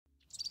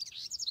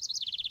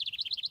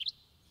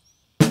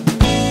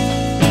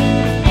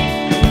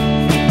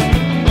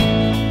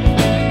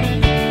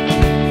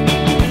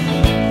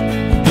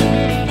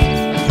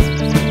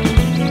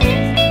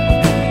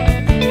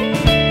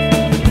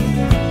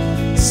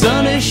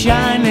sun is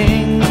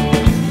shining,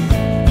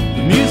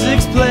 the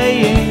music's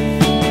playing,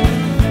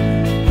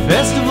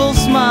 festival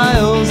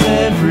smiles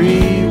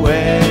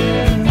everywhere.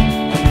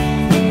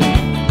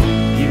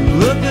 You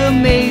look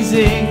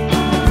amazing,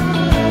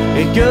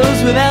 it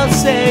goes without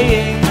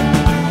saying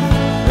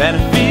that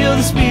I feel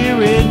the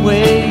spirit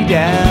way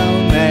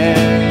down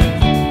there.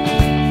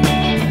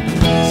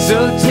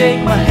 So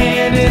take my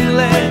hand and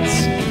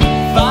let's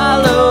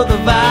follow the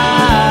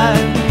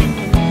vibe.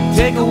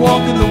 Take a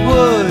walk in the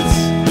woods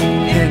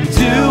and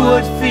do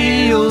what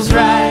feels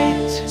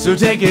right. So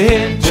take a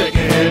hit,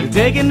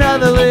 take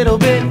another little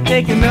bit,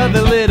 take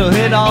another little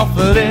hit off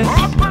of this.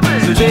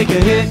 So take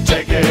a hit,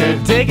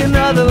 take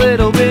another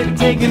little bit,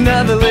 take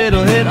another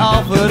little hit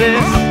off of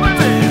this.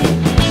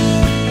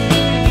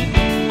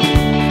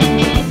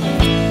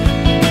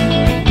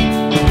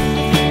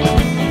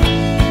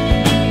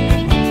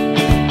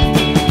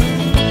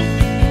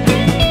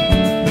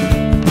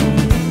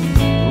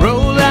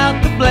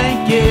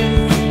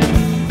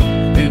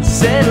 And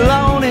settle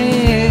on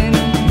in.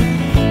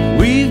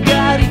 We've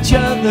got each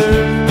other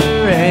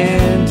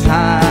and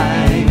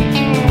time.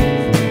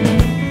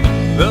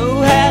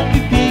 Though happy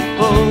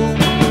people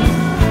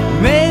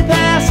may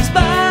pass us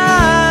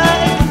by,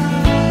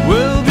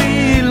 we'll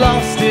be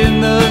lost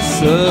in the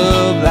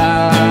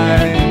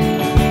sublime.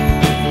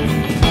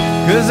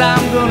 'Cause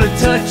I'm gonna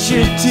touch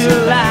it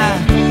till I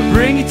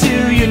bring it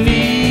to your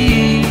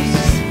knees,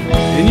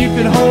 and you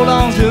can hold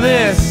on to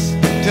this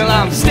till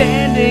I'm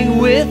standing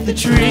with the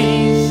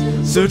trees.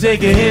 So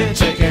take a hit,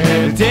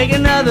 take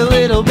another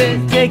little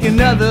bit, take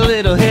another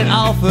little hit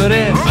off of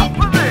this.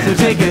 So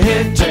take a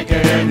hit,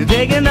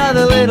 take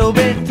another little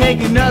bit,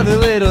 take another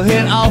little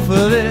hit off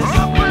of this.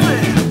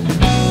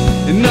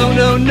 No,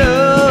 no,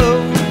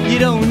 no, you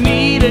don't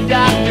need a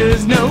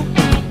doctor's note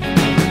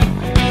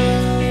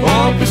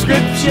or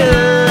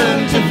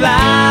prescription to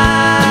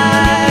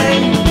fly.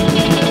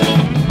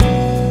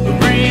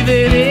 Breathe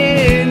it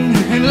in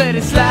and let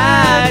it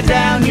slide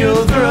down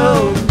your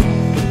throat.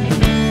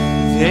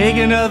 Take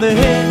another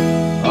hit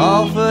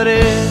off of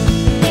this.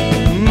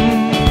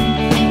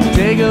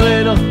 Take a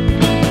little,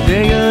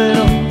 yeah,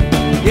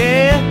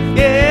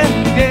 yeah,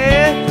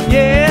 yeah,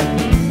 yeah.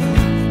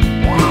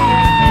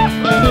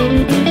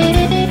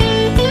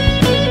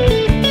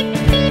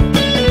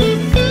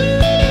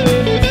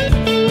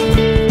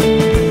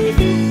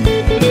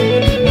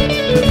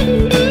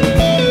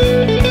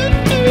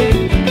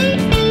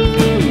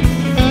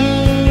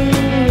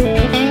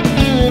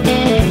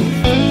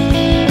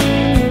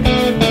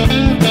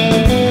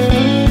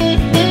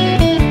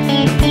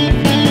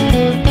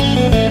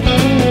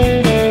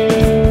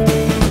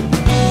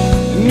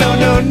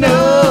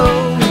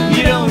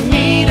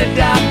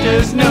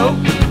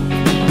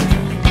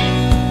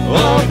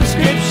 Or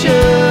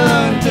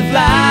prescription to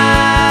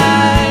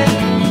fly.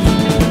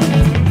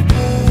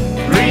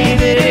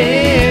 Breathe it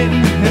in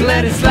and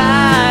let it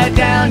slide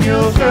down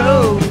your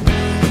throat.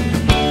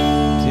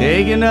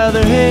 Take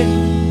another hit